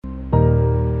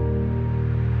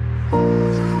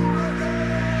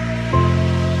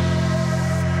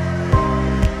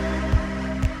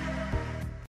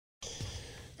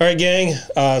All right, gang.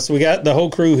 So we got the whole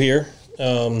crew here,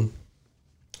 or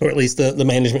at least the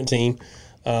management team.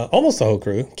 Almost the whole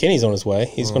crew. Kenny's on his way.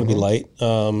 He's going to be late.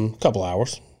 A couple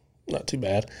hours. Not too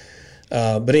bad.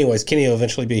 But anyways, Kenny will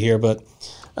eventually be here. But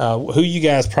who you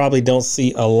guys probably don't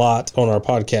see a lot on our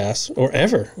podcast or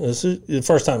ever. This is the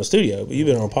first time in studio, but you've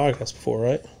been on a podcast before,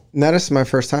 right? No, this is my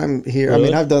first time here. Really? I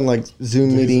mean, I've done like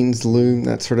Zoom meetings, Loom,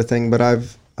 that sort of thing, but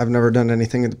I've never done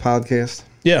anything at the podcast.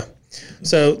 Yeah.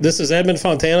 So this is Edmund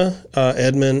Fontana.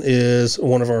 Edmund is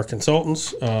one of our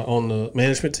consultants on the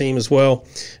management team as well.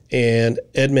 And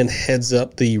Edmund heads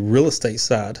up the real estate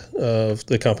side of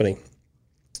the company.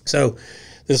 So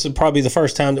this is probably the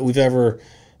first time that we've ever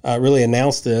really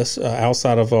announced this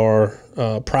outside of our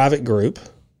private group.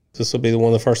 This will be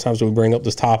one of the first times that we bring up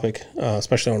this topic,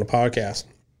 especially on the podcast.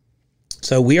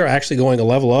 So we are actually going to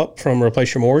level up from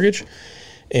Replace Your Mortgage,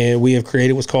 and we have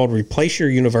created what's called Replace Your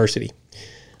University.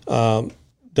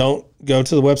 Don't go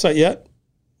to the website yet.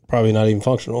 Probably not even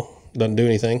functional. Doesn't do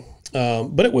anything,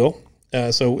 but it will.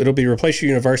 So it'll be Replace Your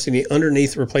University.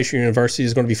 Underneath Replace Your University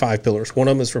is going to be 5 pillars. One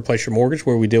of them is Replace Your Mortgage,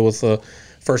 where we deal with the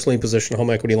first lien position home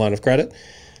equity line of credit.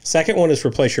 Second one is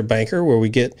Replace Your Banker, where we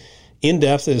get in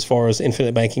depth as far as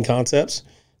infinite banking concepts.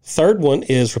 Third one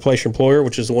is Replace Your Employer,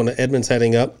 which is the one that Edmund's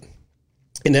heading up.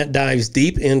 And that dives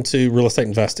deep into real estate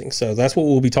investing. So that's what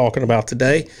we'll be talking about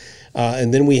today.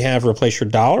 And then we have Replace Your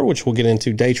Dollar, which we'll get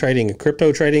into day trading and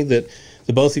crypto trading that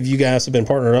the both of you guys have been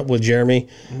partnered up with Jeremy.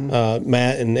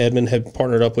 Matt and Edmund have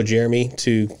partnered up with Jeremy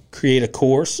to create a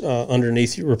course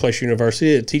underneath Replace Your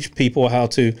University to teach people how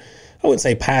to, I wouldn't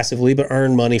say passively, but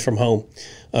earn money from home.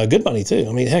 Good money too.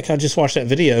 I mean, heck, I just watched that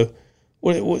video.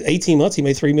 What 18 months, he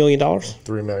made $3 million?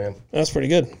 $3 million. That's pretty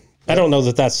good. I don't know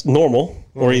that that's normal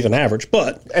or even average,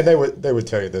 but and they would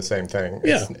tell you the same thing.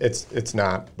 It's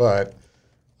not, but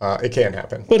it can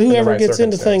happen. But whoever gets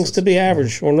into things to be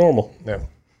average or normal.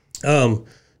 Yeah.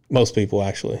 Most people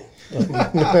actually.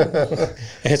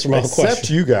 Answer my question. Except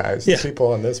you guys, the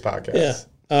people on this podcast.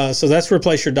 Yeah. So that's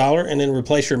Replace Your Dollar, and then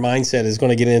Replace Your Mindset is going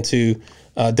to get into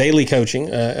daily coaching.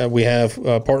 We have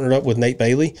partnered up with Nate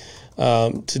Bailey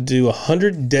to do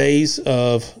 100 days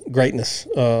of greatness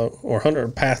or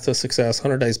 100 path to success,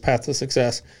 100 days path to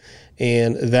success.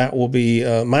 And that will be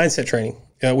mindset training,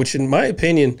 which in my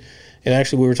opinion, and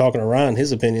actually we were talking to Ryan,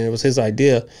 his opinion, it was his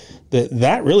idea,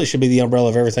 that really should be the umbrella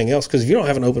of everything else. Because if you don't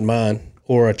have an open mind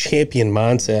or a champion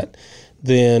mindset,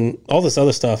 then all this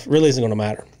other stuff really isn't going to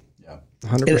matter.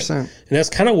 100%. And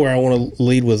that's kind of where I want to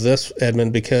lead with this,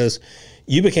 Edmund, because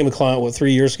you became a client,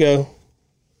 3 years ago?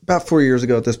 About 4 years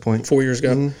ago at this point. 4 years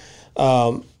ago.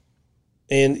 And,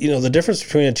 the difference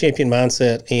between a champion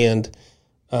mindset and,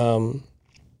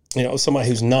 somebody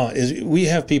who's not is we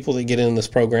have people that get in this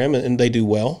program and they do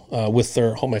well with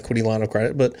their home equity line of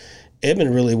credit. But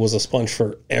Edmund really was a sponge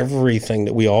for everything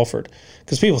that we offered,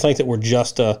 because people think that we're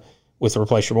just with the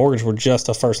Replace Your Mortgage, we're just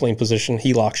a first lien position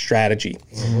HELOC strategy.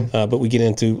 But we get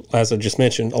into, as I just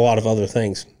mentioned, a lot of other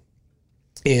things.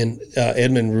 And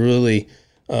Edmund really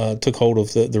took hold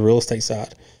of the real estate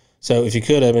side. So if you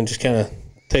could, Edmund, just kind of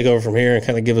take over from here and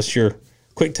kind of give us your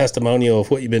quick testimonial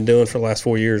of what you've been doing for the last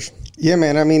 4 years. Yeah,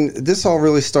 man. I mean, this all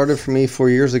really started for me 4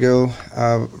 years ago.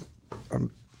 A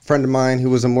friend of mine who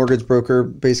was a mortgage broker,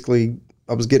 basically,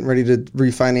 I was getting ready to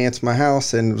refinance my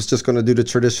house and was just going to do the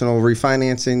traditional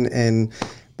refinancing. And a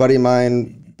buddy of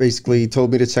mine basically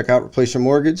told me to check out Replace Your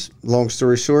Mortgage. Long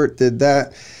story short, did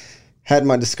that. Had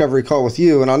my discovery call with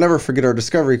you, and I'll never forget our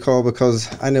discovery call, because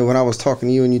I know when I was talking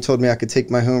to you and you told me I could take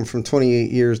my home from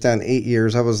 28 years down to 8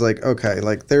 years, I was like, okay,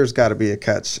 like there's got to be a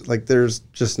catch. Like there's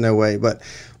just no way. But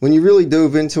when you really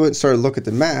dove into it and started to look at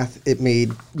the math, it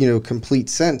made, complete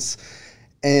sense.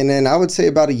 And then I would say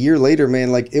about a year later,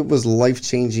 man, like it was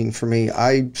life-changing for me.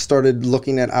 I started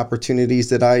looking at opportunities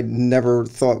that I never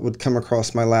thought would come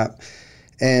across my lap.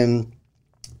 And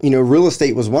real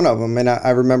estate was one of them. And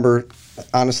I remember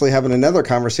honestly having another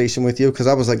conversation with you, because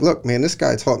I was like, look, man, this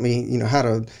guy taught me, how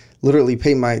to literally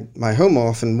pay my home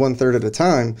off in 1/3 at a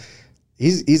time.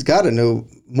 He's got to know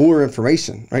more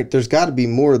information, right? There's got to be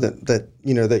more that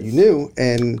you knew.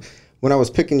 And when I was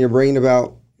picking your brain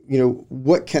about,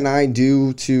 what can I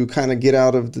do to kind of get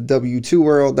out of the W-2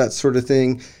 world, that sort of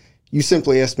thing, you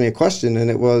simply asked me a question, and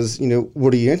it was,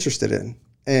 what are you interested in?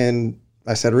 And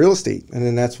I said real estate. And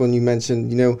then that's when you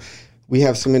mentioned, we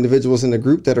have some individuals in the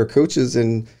group that are coaches,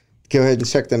 and go ahead and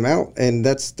check them out. And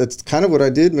that's kind of what I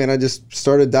did, man. I just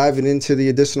started diving into the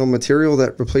additional material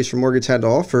that Replace Your Mortgage had to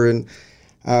offer, and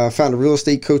found a real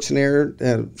estate coach in there,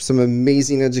 some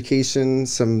amazing education,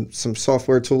 some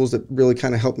software tools that really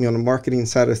kind of helped me on the marketing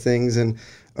side of things. And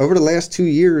over the last 2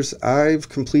 years, I've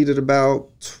completed about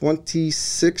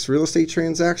 26 real estate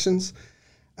transactions.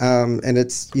 And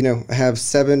it's, I have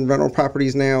 7 rental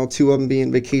properties now, 2 of them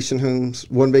being vacation homes.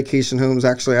 1 vacation home is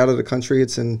actually out of the country.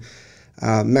 It's in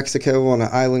Mexico on an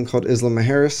island called Isla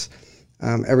Mujeres.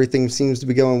 Everything seems to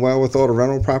be going well with all the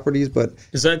rental properties, but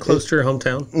is that close to your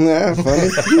hometown? Yeah,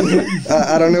 funny.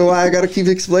 I don't know why I got to keep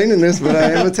explaining this, but I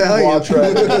am Italian.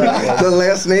 The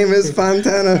last name is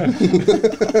Fontana,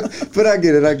 but I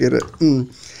get it.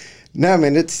 No,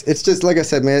 man, it's just like I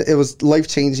said, man. It was life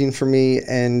changing for me,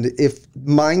 and if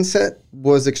mindset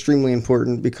was extremely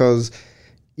important because,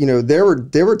 there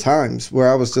were times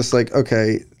where I was just like,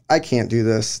 okay, I can't do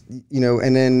this,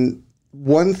 and then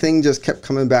one thing just kept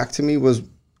coming back to me was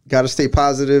got to stay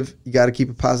positive. You got to keep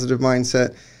a positive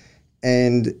mindset.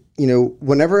 And,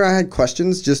 whenever I had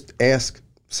questions, just ask.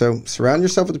 So surround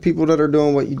yourself with the people that are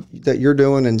doing that you're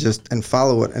doing and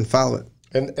follow it.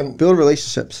 And build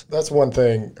relationships. That's one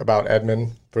thing about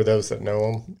Edmond, for those that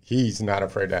know him. He's not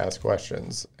afraid to ask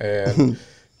questions, and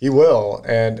he will.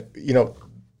 And,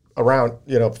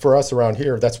 for us around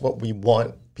here, that's what we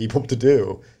want people to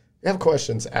do. You have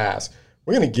questions, ask.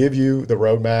 We're going to give you the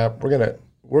roadmap. We're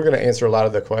going to answer a lot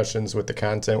of the questions with the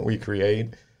content we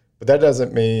create, but that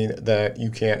doesn't mean that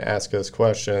you can't ask us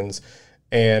questions.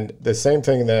 And the same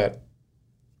thing that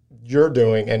you're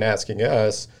doing and asking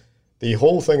us, the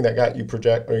whole thing that got you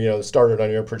started on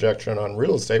your projection on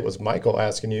real estate was Michael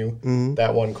asking you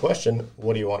that one question: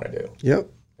 what do you want to do?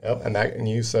 Yep. And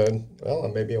you said, well,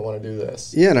 maybe I want to do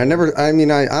this. Yeah,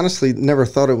 and I honestly never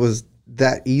thought it was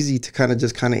that easy to kind of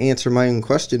answer my own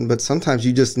question, but sometimes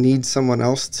you just need someone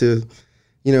else to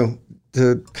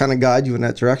kind of guide you in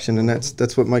that direction, and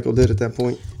that's what Michael did at that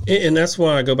point. And that's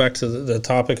why I go back to the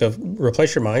topic of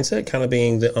replace your mindset kind of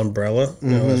being the umbrella.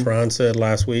 As Ron said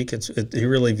last week, he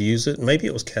really views it. Maybe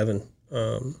it was Kevin.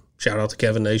 Shout out to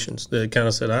Kevin Nations that kind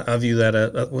of said, I view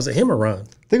that was it him or Ryan?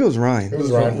 I think it was Ryan. It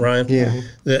was Ryan. Yeah.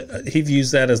 That he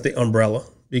views that as the umbrella,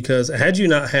 because had you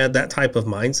not had that type of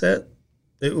mindset,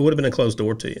 it would have been a closed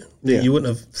door to you. Yeah. You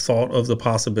wouldn't have thought of the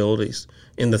possibilities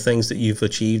in the things that you've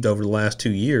achieved over the last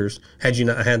 2 years had you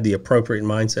not had the appropriate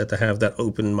mindset to have that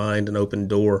open mind and open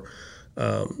door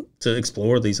to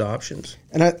explore these options.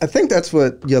 And I think that's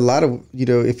what a lot of,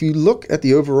 if you look at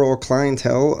the overall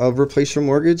clientele of Replace Your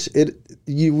Mortgage,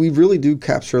 we really do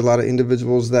capture a lot of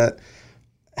individuals that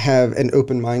have an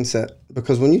open mindset,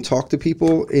 because when you talk to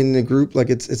people in the group,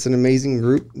 like it's an amazing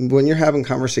group. When you're having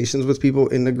conversations with people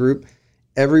in the group,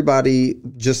 everybody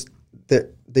just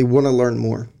that they want to learn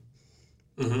more.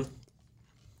 Mm-hmm.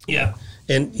 Yeah.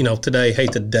 And, today,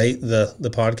 hate to date the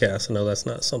podcast. I know that's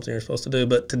not something you're supposed to do,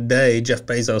 but today Jeff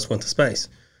Bezos went to space,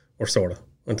 or sort of,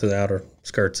 went to the outer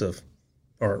skirts of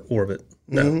our orbit.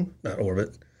 No, not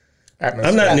orbit. Atmosphere.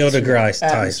 I'm not Neil deGrasse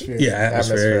Tyson. Yeah,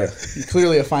 atmosphere. You're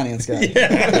clearly a finance guy.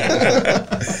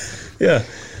 Yeah.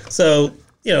 So,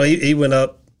 he went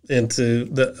up into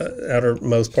the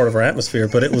outermost part of our atmosphere,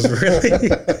 but it was really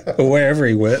wherever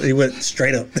he went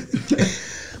straight up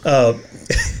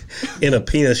in a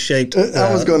penis-shaped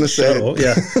I was going to say shuttle.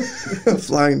 Yeah.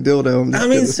 Flying dildo. I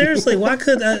mean, seriously, why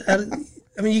could I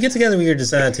mean, you get together with your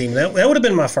design team. That would have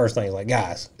been my first thing. Like,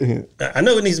 guys, I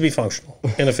know it needs to be functional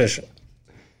and efficient.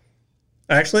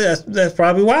 Actually, that's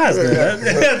probably wise. I'm thinking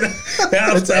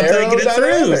it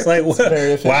through. It's like,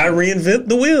 why reinvent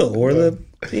the wheel or the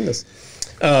penis?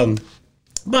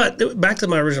 But back to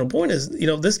my original point is,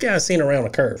 this guy's seen around a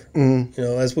curve.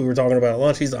 As we were talking about at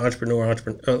lunch, he's the entrepreneur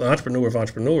of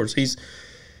entrepreneurs.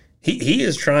 He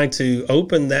is trying to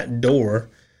open that door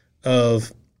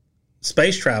of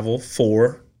space travel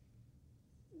for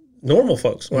normal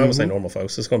folks. Well, I would say normal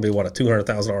folks. It's going to be a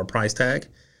 $200,000 price tag,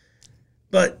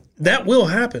 but that will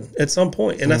happen at some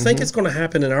point, and I think it's going to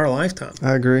happen in our lifetime.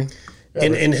 I agree.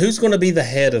 And who's going to be the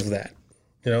head of that?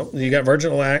 You got Virgin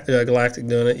Galactic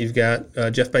doing it. You've got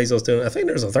Jeff Bezos doing it. I think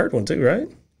there's a third one too, right?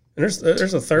 And there's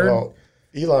a third. Well,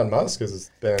 Elon Musk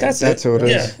has been. That's who it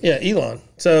is. Yeah, Elon.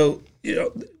 So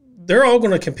they're all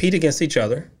going to compete against each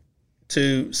other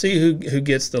to see who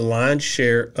gets the lion's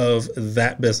share of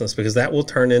that business, because that will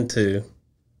turn into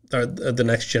the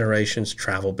next generation's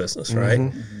travel business, right?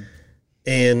 Mm-hmm.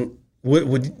 And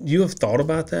would you have thought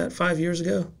about that 5 years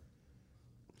ago?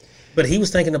 But he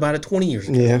was thinking about it 20 years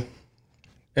ago. Yeah.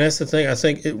 And that's the thing. I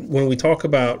think when we talk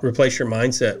about replace your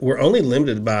mindset, we're only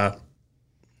limited by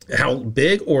how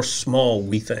big or small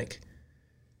we think.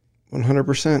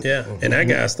 100%. Yeah. And that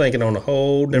guy's thinking on a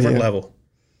whole different level.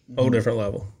 Whole different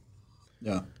level.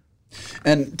 Yeah.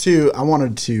 And two, I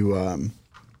want to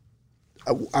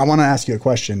ask you a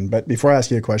question, but before I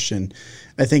ask you a question,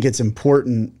 I think it's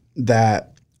important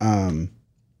that, from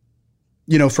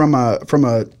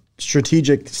a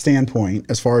strategic standpoint,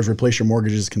 as far as Replace Your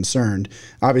Mortgage is concerned,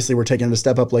 obviously we're taking it a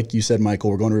step up, like you said, Michael.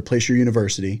 We're going to replace your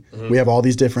university. We have all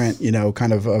these different,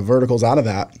 kind of verticals out of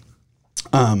that.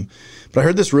 But I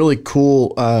heard this really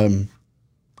cool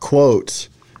quote.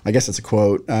 I guess it's a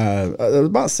quote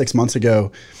about 6 months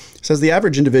ago. It says the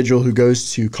average individual who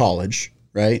goes to college,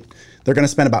 right? They're going to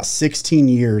spend about 16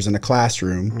 years in a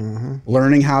classroom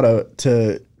learning how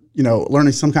to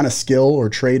learning some kind of skill or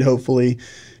trade, hopefully,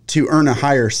 to earn a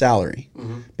higher salary.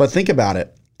 But think about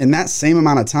it. In that same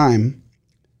amount of time,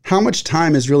 how much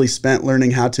time is really spent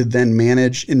learning how to then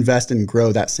manage, invest, and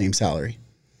grow that same salary?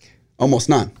 Almost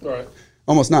none. Right.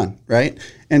 Almost none, right?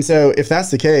 And so if that's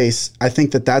the case, I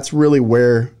think that that's really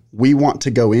where we want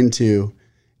to go into,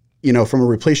 from a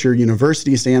Replace Your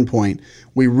University standpoint.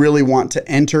 We really want to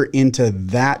enter into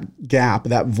that gap,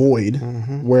 that void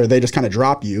where they just kind of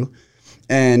drop you.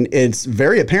 And it's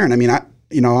very apparent. I mean,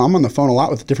 I'm on the phone a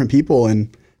lot with different people,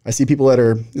 and I see people that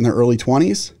are in their early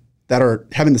 20s that are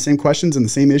having the same questions and the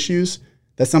same issues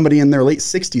that somebody in their late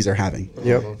 60s are having.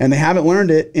 Yep. And they haven't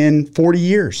learned it in 40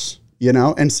 years,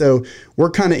 And so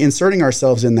we're kind of inserting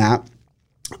ourselves in that.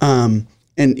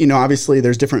 And, obviously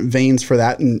there's different veins for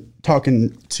that. And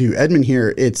talking to Edmund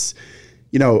here, it's,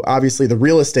 obviously the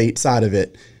real estate side of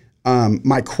it.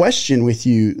 My question with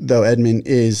you, though, Edmund,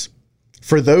 is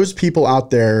for those people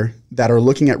out there that are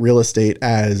looking at real estate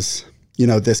as,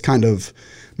 this kind of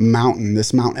mountain,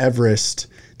 this Mount Everest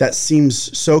that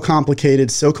seems so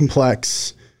complicated, so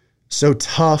complex, so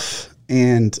tough,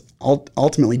 and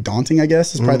ultimately daunting, I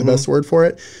guess, is probably the best word for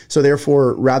it. So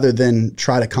therefore, rather than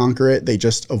try to conquer it, they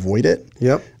just avoid it.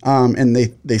 Yep. And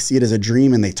they see it as a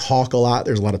dream, and they talk a lot.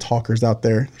 There's a lot of talkers out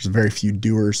there. There's very few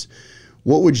doers.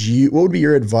 What would be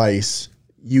your advice,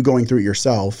 you going through it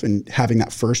yourself and having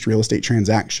that first real estate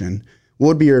transaction? What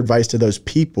would be your advice to those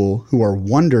people who are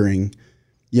wondering,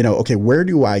 okay, where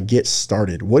do I get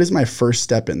started? What is my first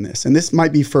step in this? And this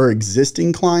might be for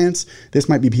existing clients. This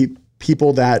might be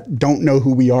people that don't know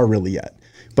who we are really yet.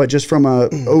 But just from a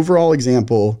overall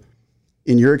example,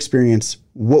 in your experience,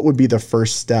 what would be the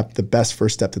first step, the best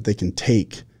first step that they can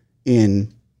take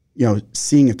in,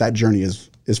 seeing if that journey is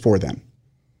for them?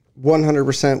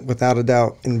 100%, without a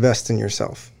doubt, invest in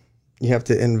yourself. You have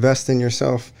to invest in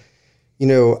yourself.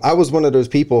 I was one of those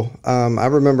people. I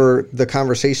remember the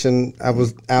conversation. I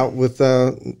was out with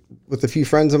a few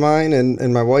friends of mine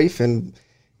and my wife, and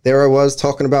there I was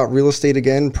talking about real estate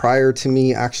again prior to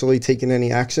me actually taking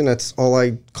any action. That's all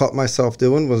I caught myself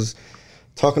doing, was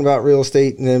talking about real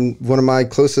estate. And then one of my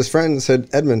closest friends said,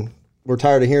 Edmund, we're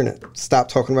tired of hearing it. Stop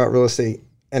talking about real estate.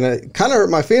 And it kind of hurt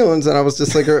my feelings. And I was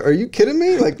just like, are you kidding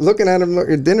me? Like, looking at him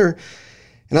at dinner.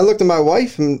 And I looked at my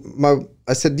wife, and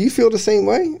I said, do you feel the same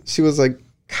way? She was like,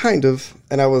 kind of.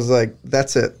 And I was like,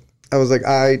 that's it. I was like,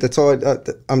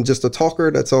 I'm just a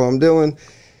talker. That's all I'm doing.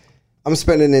 I'm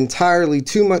spending entirely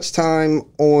too much time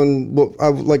on what I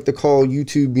would like to call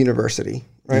YouTube University,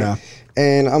 right? Yeah.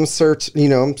 And I'm searching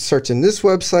this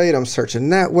website, I'm searching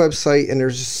that website, and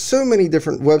there's just so many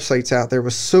different websites out there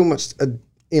with so much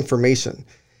information.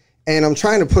 And I'm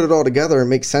trying to put it all together and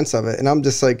make sense of it. And I'm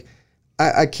just like,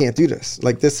 I can't do this.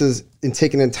 Like, this is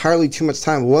taking entirely too much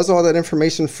time. Was all that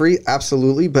information free?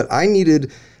 Absolutely. But I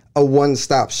needed a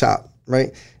one-stop shop,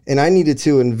 right? And I needed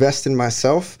to invest in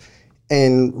myself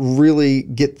and really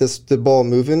get the ball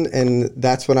moving. And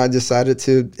that's when I decided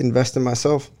to invest in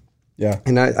myself. Yeah.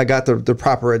 And I got the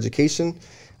proper education.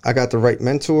 I got the right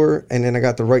mentor, and then I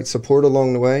got the right support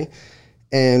along the way.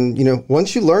 And,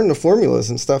 once you learn the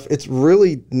formulas and stuff, it's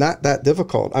really not that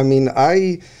difficult. I mean,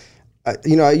 I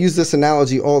use this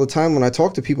analogy all the time when I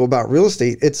talk to people about real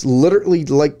estate. It's literally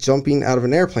like jumping out of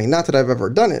an airplane. Not that I've ever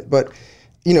done it, but,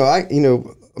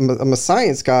 I'm a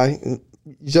science guy.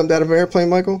 You jumped out of an airplane,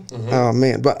 Michael? Mm-hmm. Oh,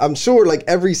 man. But I'm sure like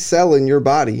every cell in your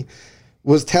body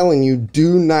was telling you,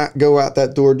 do not go out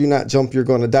that door. Do not jump. You're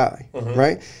going to die. Mm-hmm.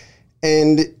 Right.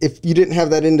 And if you didn't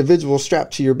have that individual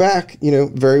strapped to your back,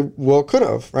 very well could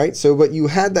have. Right. So, but you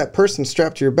had that person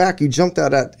strapped to your back. You jumped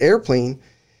out that airplane.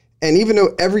 And even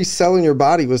though every cell in your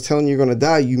body was telling you you're going to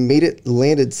die, you made it,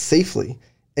 landed safely,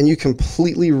 and you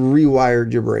completely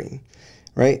rewired your brain.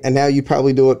 Right. And now you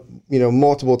probably do it,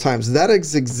 multiple times. That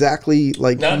is exactly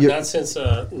like not since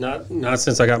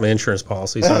I got my insurance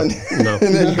policies. I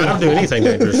don't do anything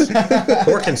dangerous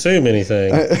or consume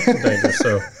anything dangerous.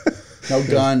 So no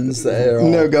guns there.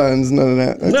 No guns. None of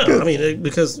that. That's good. I mean,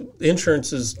 because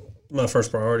insurance is my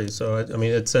first priority. So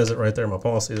it says it right there in my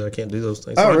policy that I can't do those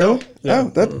things. Oh, so really? Yeah.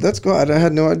 Oh, that's good. I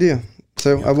had no idea.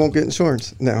 So I won't get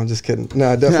insurance. No, I'm just kidding. No,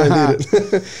 I definitely need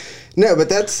it. No, but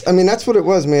that's what it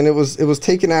was, man. It was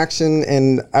taking action.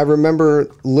 And I remember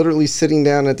literally sitting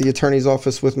down at the attorney's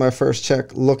office with my first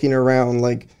check, looking around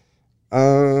like,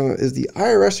 is the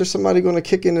IRS or somebody going to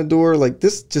kick in the door? Like,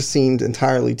 this just seemed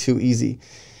entirely too easy.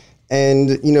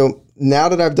 And, now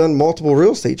that I've done multiple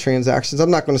real estate transactions,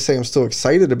 I'm not going to say I'm still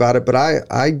excited about it, but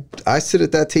I sit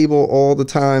at that table all the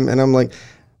time and I'm like,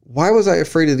 why was I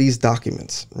afraid of these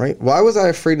documents, right? Why was I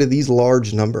afraid of these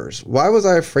large numbers? Why was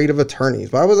I afraid of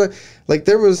attorneys? Why was I like,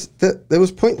 that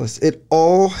was pointless. It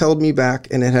all held me back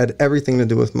and it had everything to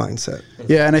do with mindset.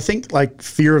 Yeah. And I think like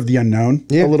fear of the unknown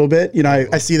a little bit,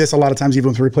 I see this a lot of times, even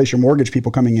with Replace Your Mortgage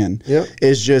people coming in,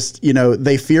 is just,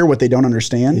 they fear what they don't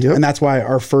understand. And that's why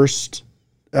our first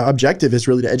objective is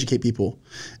really to educate people.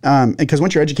 And because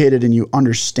once you're educated and you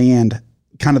understand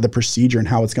kind of the procedure and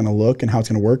how it's going to look and how it's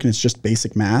going to work, and it's just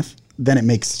basic math, then it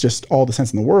makes just all the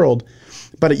sense in the world.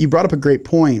 But you brought up a great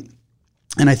point,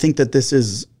 and I think that this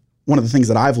is one of the things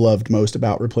that I've loved most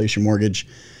about Replace Your Mortgage,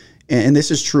 and this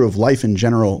is true of life in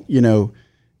general,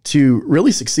 to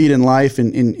really succeed in life,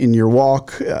 in your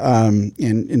walk,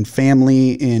 in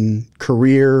family, in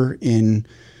career, in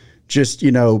just,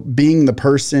 being the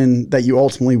person that you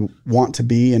ultimately want to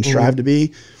be and strive to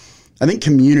be. I think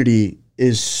community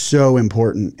is so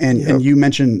important. And you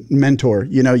mentioned mentor,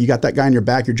 you got that guy in your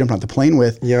back you're jumping out the plane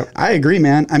with. I agree,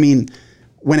 man. I mean,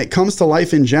 when it comes to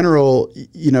life in general,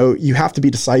 you have to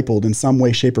be discipled in some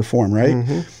way, shape, or form,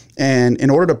 right? And in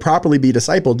order to properly be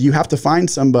discipled, you have to find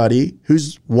somebody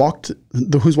who's walked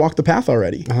the path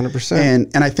already.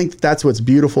 100%. And I think that's what's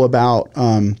beautiful about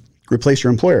Replace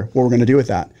Your Employer. What we're going to do with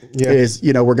that is,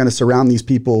 we're going to surround these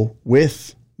people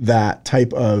with that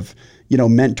type of,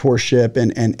 mentorship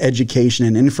and education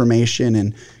and information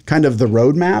and kind of the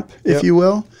roadmap, if you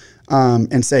will,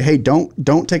 and say, hey,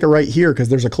 don't take a right here because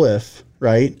there's a cliff,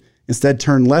 right? Instead,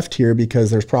 turn left here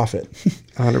because there's profit.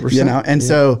 100%. And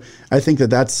so I think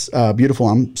that's beautiful.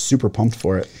 I'm super pumped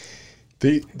for it.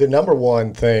 The number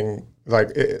one thing,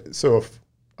 so if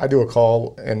I do a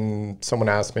call and someone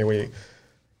asks me,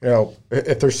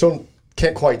 if they're still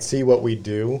can't quite see what we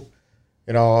do,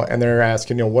 and they're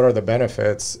asking, what are the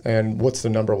benefits and what's the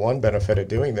number one benefit of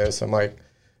doing this? I'm like,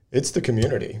 it's the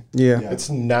community. It's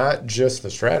not just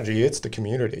the strategy, it's the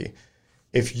community.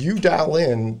 If you dial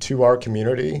in to our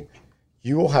community,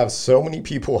 you will have so many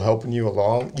people helping you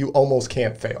along, you almost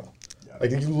can't fail.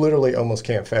 Like, you literally almost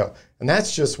can't fail. And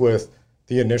that's just with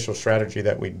the initial strategy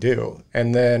that we do.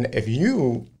 And then if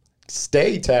you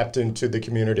stay tapped into the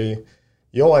community,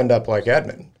 you'll end up like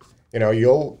Edmund.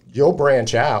 You'll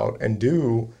branch out and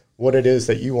do what it is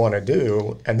that you want to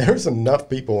do, and there's enough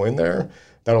people in there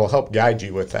that will help guide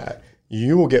you with that.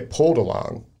 You will get pulled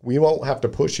along. We won't have to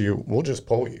push you. We'll just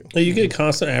pull you. You get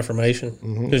constant affirmation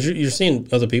because you're seeing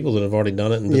other people that have already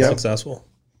done it and been successful.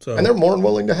 So. And they're more than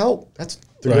willing to help. That's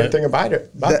the great thing about it.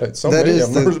 So many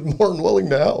of them are more than willing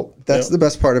to help. That's the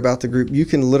best part about the group. You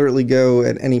can literally go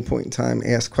at any point in time,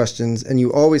 ask questions, and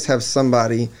you always have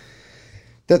somebody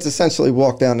that's essentially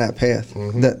walked down that path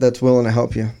that's willing to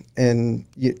help you. And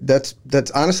that's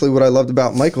honestly what I loved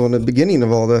about Michael in the beginning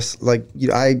of all this. Like,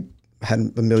 I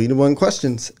had a million and one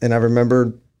questions, and I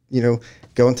remember,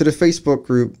 going to the Facebook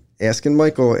group, asking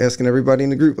Michael, asking everybody in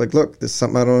the group, like, look, this is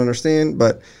something I don't understand,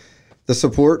 but the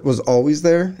support was always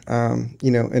there, and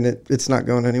it's not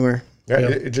going anywhere. Yeah,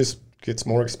 it just gets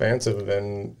more expansive,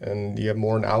 and you have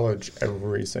more knowledge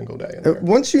every single day.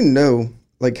 Once you know,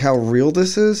 like, how real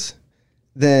this is,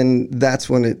 then that's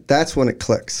when it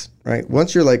clicks, right?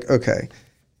 Once you're like, okay,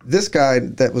 this guy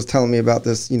that was telling me about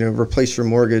this, Replace Your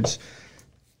Mortgage,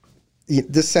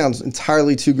 this sounds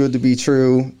entirely too good to be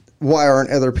true. Why aren't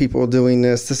other people doing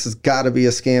this? This has got to be a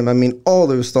scam. I mean, all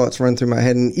those thoughts run through my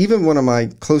head. And even one of my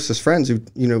closest friends who,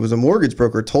 was a mortgage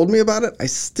broker told me about it, I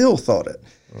still thought it.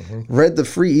 Read the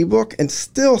free ebook and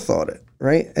still thought it,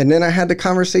 right? And then I had the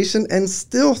conversation and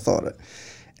still thought it.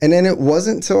 And then it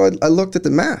wasn't until I looked at the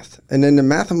math. And then the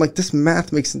math, I'm like, this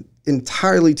math makes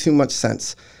entirely too much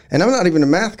sense. And I'm not even a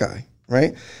math guy,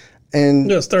 right?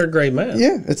 And it's third grade math.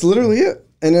 Yeah, it's literally it.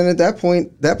 And then at that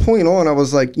point on, I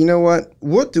was like, you know what?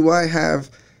 What do I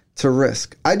have to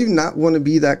risk? I do not want to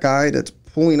be that guy that's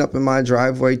pulling up in my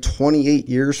driveway 28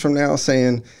 years from now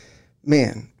saying,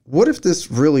 man, what if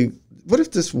this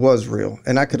was real?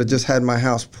 And I could have just had my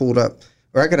house pulled up,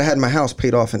 or I could have had my house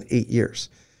paid off in 8 years,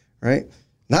 right?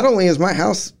 Not only is my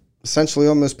house essentially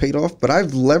almost paid off, but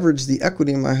I've leveraged the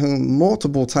equity in my home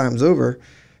multiple times over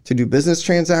to do business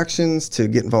transactions, to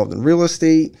get involved in real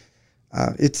estate.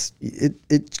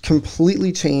 It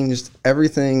completely changed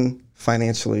everything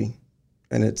financially,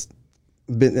 and it's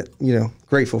been,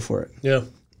 grateful for it. Yeah.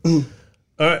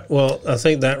 All right. Well, I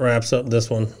think that wraps up this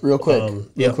one. Real quick,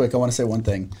 yeah. I want to say one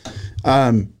thing.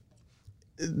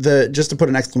 Just to put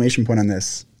an exclamation point on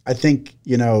this, I think,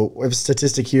 we have a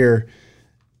statistic here,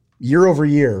 year over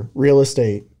year, real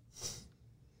estate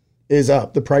is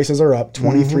up. The prices are up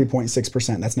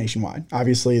 23.6%. That's nationwide.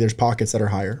 Obviously, there's pockets that are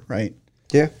higher, right?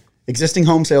 Yeah. Existing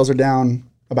home sales are down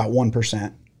about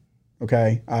 1%,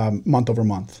 okay, month over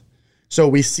month. So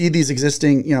we see these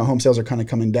existing, home sales are kind of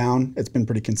coming down. It's been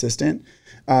pretty consistent.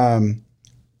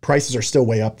 Prices are still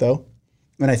way up, though.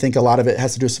 And I think a lot of it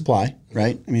has to do with supply,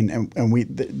 right? I mean,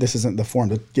 this isn't the forum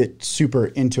to get super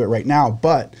into it right now.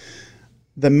 But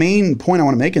the main point I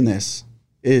want to make in this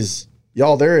is,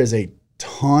 y'all, there is a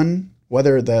ton,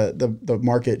 whether the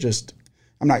market just,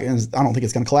 I don't think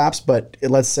it's going to collapse, but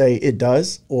let's say it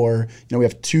does, or, we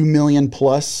have 2 million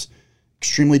plus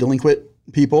extremely delinquent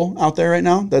people out there right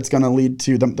now. That's going to lead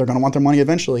to them. They're going to want their money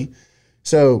eventually.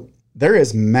 So there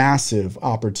is massive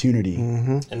opportunity.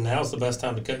 And now's the best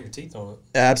time to cut your teeth on it.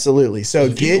 Absolutely. So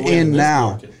get in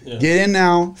now. Yeah. Get in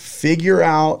now. Figure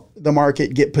out the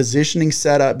market. Get positioning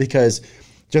set up, because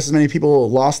just as many people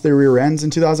lost their rear ends in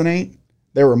 2008,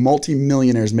 there were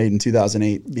multi-millionaires made in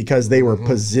 2008 because they were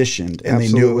positioned and they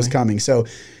knew it was coming. So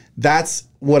that's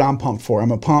what I'm pumped for.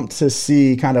 I'm pumped to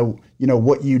see kind of,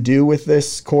 what you do with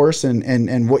this course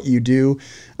and what you do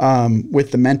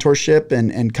with the mentorship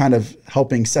and kind of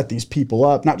helping set these people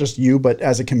up, not just you, but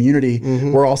as a community,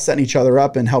 we're all setting each other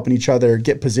up and helping each other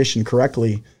get positioned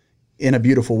correctly in a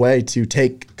beautiful way to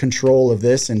take control of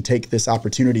this and take this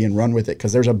opportunity and run with it,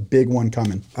 because there's a big one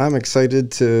coming. I'm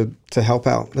excited to help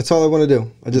out. That's all I want to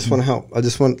do. I just want to help.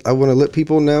 I want to let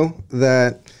people know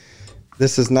that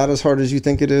this is not as hard as you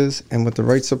think it is, and with the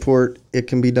right support, it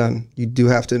can be done. You do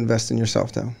have to invest in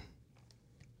yourself, though.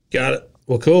 Got it.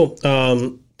 Well, cool.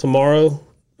 Tomorrow,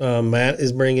 Matt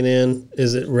is bringing in.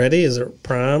 Is it ready? Is it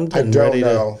primed? I don't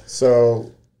know.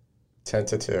 So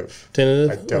tentative.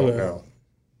 Tentative? I don't know.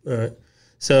 All right.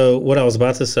 So what I was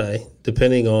about to say,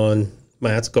 depending on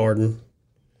Matt's garden,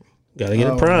 got to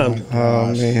get it primed.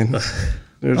 Oh, man.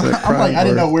 There's a I'm like, I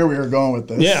didn't know where we were going with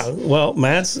this. Yeah. Well,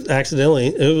 Matt's accidentally,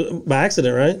 it was by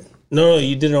accident, right? No,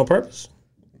 you did it on purpose.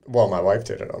 Well, my wife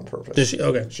did it on purpose. Did she?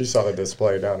 Okay. She saw the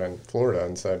display down in Florida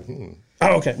and said,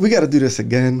 Oh, okay. We got to do this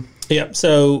again. Yep.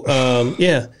 So,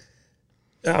 yeah.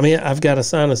 I mean, I've got a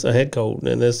sinus, a head cold,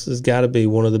 and this has got to be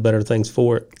one of the better things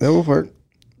for it. That will work.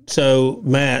 So,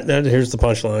 Matt, here's the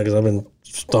punchline, because I've been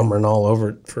stumbling all over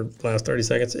it for the last 30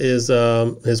 seconds, is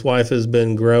his wife has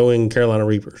been growing Carolina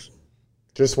Reapers.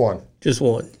 Just one. Just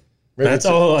one. Maybe That's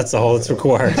all that's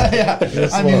required. Yeah.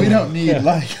 I mean, we don't need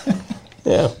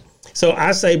Yeah. So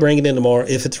I say bring it in tomorrow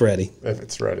if it's ready. If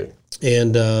it's ready.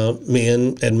 And me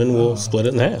and Edmund will split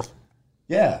it in half.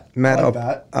 Yeah. Matt, I like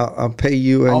that. I'll pay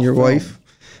you and your film. wife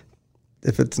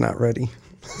if it's not ready.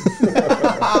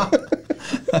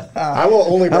 I will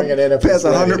only bring it in if Pass it's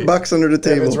ready. $100 under the If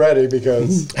table. it's ready,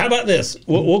 because How about this?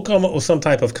 We'll come up with some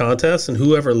type of contest, and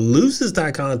whoever loses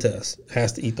that contest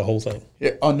has to eat the whole thing.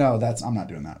 Yeah. Oh no, I'm not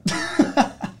doing that.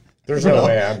 there's no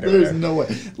way I'm doing There's it. no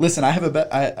way. Listen, I have a bet.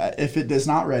 If it is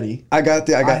not ready, I got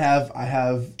I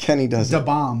have Kenny does the it.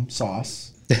 bomb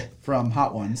sauce from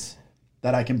Hot Ones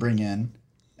that I can bring in.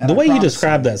 And The I way you promise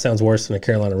describe that sounds worse than a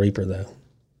Carolina Reaper, though.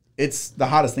 it's the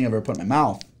hottest thing I've ever put in my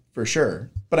mouth for sure.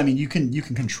 But I mean, you can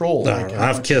control. Like, how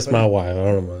I've much kissed you my wife. I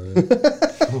don't know.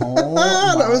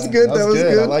 Oh, That was good. That was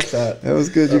good. I like that. That was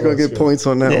good. You're going to get points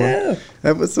on that Yeah. one.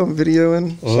 That was some video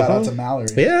in. Shout out to Mallory.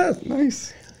 Yeah.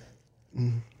 Nice.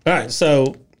 All right.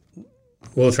 So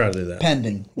we'll try to do that.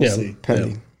 Pending. We'll see.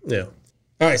 Pending. Yeah.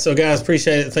 All right. So, guys,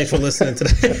 appreciate it. Thanks for listening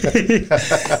today.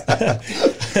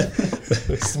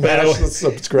 Smash the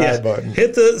subscribe button.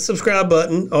 Hit the subscribe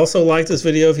button. Also, like this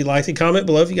video if you liked it. Comment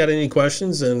below if you got any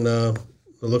questions, and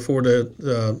I look forward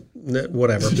to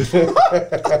whatever. Good Lord.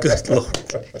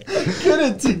 Get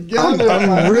it together.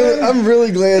 I'm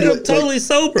really glad. I'm that, totally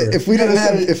sober. if we didn't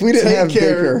have Take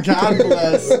care. Baker, God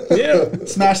bless. Yeah.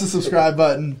 Smash the subscribe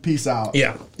button. Peace out.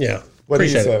 Yeah. Yeah. What he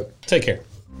Appreciate said. it. Take care.